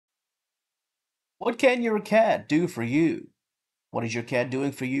What can your cat do for you? What is your cat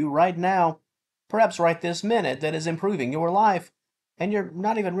doing for you right now? Perhaps right this minute that is improving your life, and you're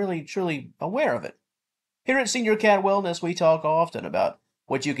not even really truly aware of it. Here at Senior Cat Wellness, we talk often about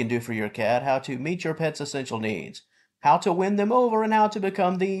what you can do for your cat, how to meet your pet's essential needs, how to win them over, and how to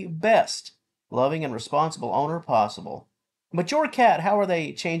become the best, loving, and responsible owner possible. But your cat, how are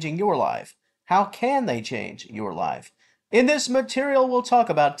they changing your life? How can they change your life? In this material, we'll talk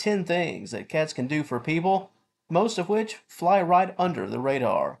about 10 things that cats can do for people, most of which fly right under the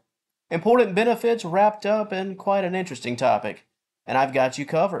radar. Important benefits wrapped up in quite an interesting topic, and I've got you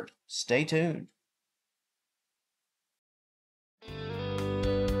covered. Stay tuned.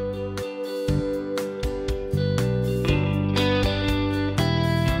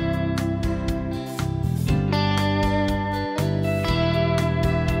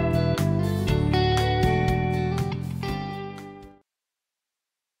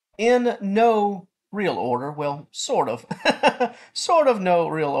 In no real order, well, sort of, sort of no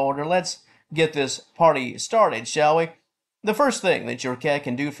real order. Let's get this party started, shall we? The first thing that your cat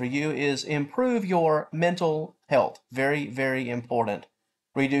can do for you is improve your mental health. Very, very important.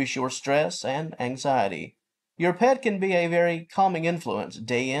 Reduce your stress and anxiety. Your pet can be a very calming influence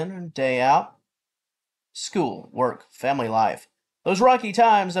day in and day out. School, work, family life. Those rocky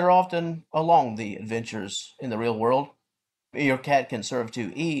times that are often along the adventures in the real world. Your cat can serve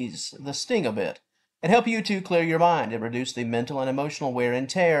to ease the sting a bit and help you to clear your mind and reduce the mental and emotional wear and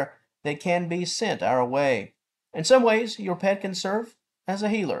tear that can be sent our way. In some ways, your pet can serve as a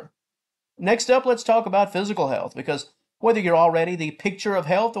healer. Next up, let's talk about physical health, because whether you're already the picture of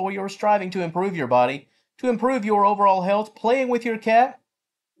health or you're striving to improve your body, to improve your overall health, playing with your cat,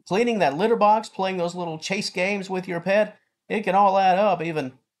 cleaning that litter box, playing those little chase games with your pet, it can all add up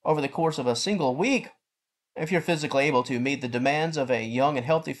even over the course of a single week. If you're physically able to meet the demands of a young and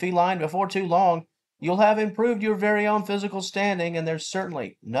healthy feline before too long, you'll have improved your very own physical standing, and there's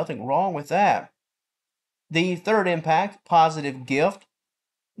certainly nothing wrong with that. The third impact, positive gift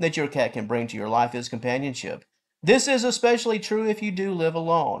that your cat can bring to your life is companionship. This is especially true if you do live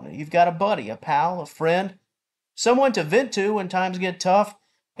alone. You've got a buddy, a pal, a friend, someone to vent to when times get tough.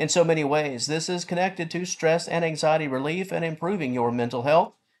 In so many ways, this is connected to stress and anxiety relief and improving your mental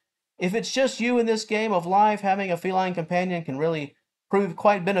health. If it's just you in this game of life, having a feline companion can really prove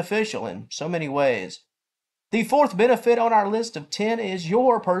quite beneficial in so many ways. The fourth benefit on our list of 10 is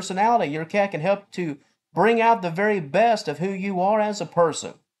your personality. Your cat can help to bring out the very best of who you are as a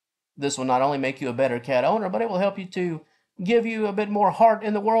person. This will not only make you a better cat owner, but it will help you to give you a bit more heart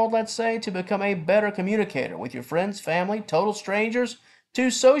in the world, let's say, to become a better communicator with your friends, family, total strangers,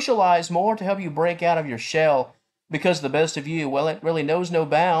 to socialize more, to help you break out of your shell. Because the best of you, well, it really knows no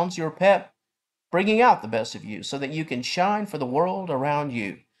bounds. Your pet bringing out the best of you so that you can shine for the world around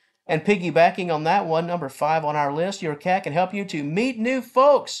you. And piggybacking on that one, number 5 on our list, your cat can help you to meet new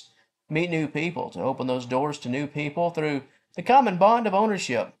folks, meet new people, to open those doors to new people through the common bond of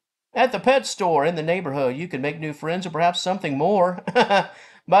ownership. At the pet store in the neighborhood, you can make new friends, or perhaps something more,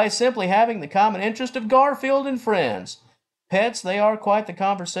 by simply having the common interest of Garfield and friends. Pets, they are quite the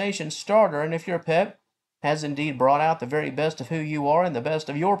conversation starter, and if your pet has indeed brought out the very best of who you are and the best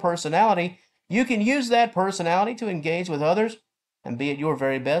of your personality, you can use that personality to engage with others and be at your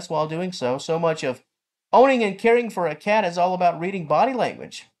very best while doing so. So much of owning and caring for a cat is all about reading body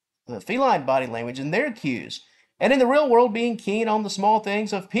language, the feline body language and their cues. And in the real world, being keen on the small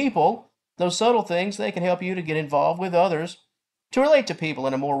things of people, those subtle things, they can help you to get involved with others, to relate to people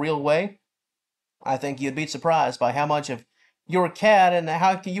in a more real way. I think you'd be surprised by how much of your cat and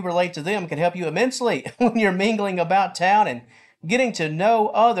how you relate to them can help you immensely when you're mingling about town and getting to know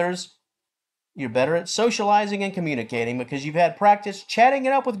others. You're better at socializing and communicating because you've had practice chatting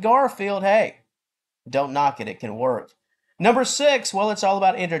it up with Garfield. Hey, don't knock it, it can work. Number 6, well, it's all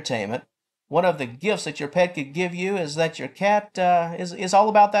about entertainment. One of the gifts that your pet could give you is that your cat is all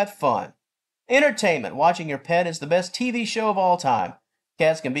about that fun. Entertainment. Watching your pet is the best TV show of all time.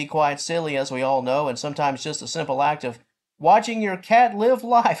 Cats can be quite silly, as we all know, and sometimes just a simple act of watching your cat live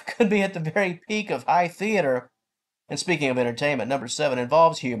life could be at the very peak of high theater. And speaking of entertainment, number 7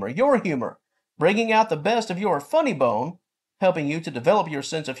 involves humor. Your humor. Bringing out the best of your funny bone, helping you to develop your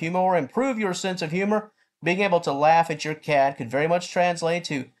sense of humor or improve your sense of humor. Being able to laugh at your cat could very much translate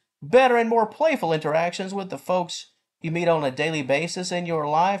to better and more playful interactions with the folks you meet on a daily basis in your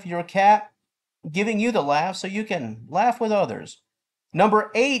life. Your cat giving you the laugh so you can laugh with others.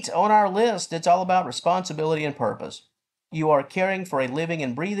 Number 8 on our list, it's all about responsibility and purpose. You are caring for a living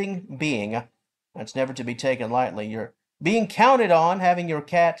and breathing being. That's never to be taken lightly. You're being counted on. Having your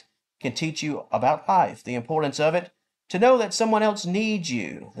cat can teach you about life, the importance of it, to know that someone else needs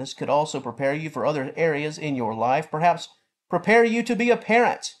you. This could also prepare you for other areas in your life, perhaps prepare you to be a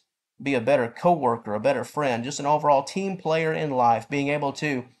parent, be a better coworker, a better friend, just an overall team player in life, being able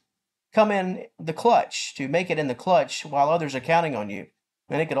to come in the clutch, to make it in the clutch while others are counting on you.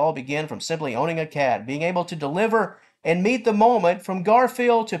 And it could all begin from simply owning a cat, being able to deliver and meet the moment from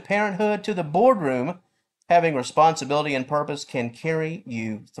Garfield to parenthood to the boardroom. Having responsibility and purpose can carry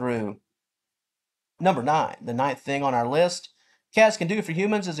you through. Number 9, the ninth thing on our list cats can do for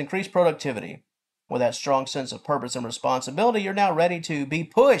humans is increase productivity. With that strong sense of purpose and responsibility, you're now ready to be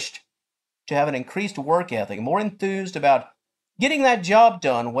pushed to have an increased work ethic, more enthused about getting that job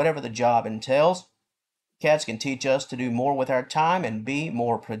done, whatever the job entails. Cats can teach us to do more with our time and be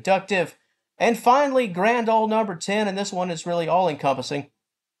more productive. And finally, grand old number 10, and this one is really all-encompassing,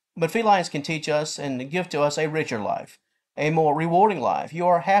 but felines can teach us and give to us a richer life, a more rewarding life. You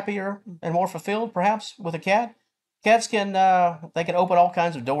are happier and more fulfilled, perhaps, with a cat. Cats can they can open all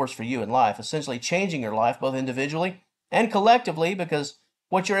kinds of doors for you in life, essentially changing your life both individually and collectively, because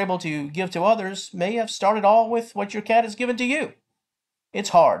what you're able to give to others may have started all with what your cat has given to you. It's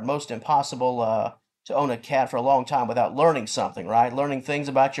hard, most impossible, to own a cat for a long time without learning something, right? Learning things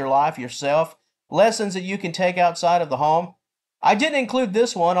about your life, yourself, lessons that you can take outside of the home. I didn't include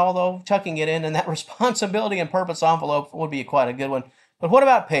this one, although tucking it in that responsibility and purpose envelope would be quite a good one. But what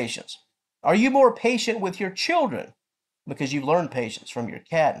about patience? Are you more patient with your children because you've learned patience from your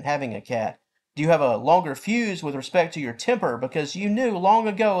cat and having a cat? Do you have a longer fuse with respect to your temper because you knew long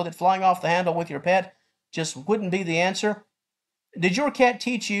ago that flying off the handle with your pet just wouldn't be the answer? Did your cat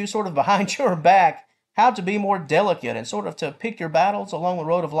teach you, sort of behind your back, how to be more delicate and sort of to pick your battles along the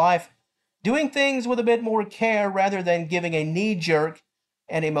road of life? Doing things with a bit more care rather than giving a knee-jerk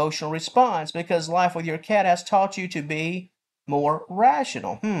and emotional response, because life with your cat has taught you to be more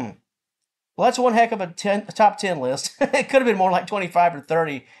rational. Well, that's one heck of a top 10 list. It could have been more like 25 or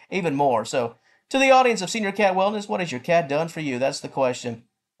 30, even more. So, to the audience of Senior Cat Wellness, what has your cat done for you? That's the question.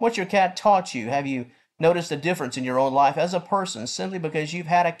 What's your cat taught you? Have you noticed a difference in your own life as a person simply because you've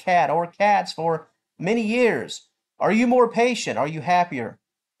had a cat or cats for many years? Are you more patient? Are you happier?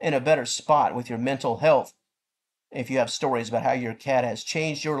 In a better spot with your mental health? If you have stories about how your cat has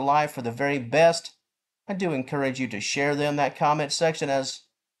changed your life for the very best, I do encourage you to share them in that comment section. As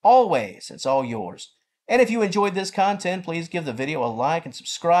always, it's all yours. And if you enjoyed this content, please give the video a like and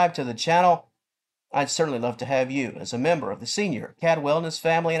subscribe to the channel. I'd certainly love to have you as a member of the Senior Cat Wellness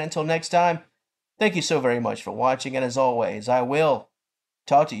family. And until next time, thank you so very much for watching. And as always, I will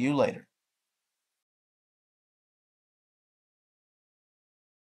talk to you later.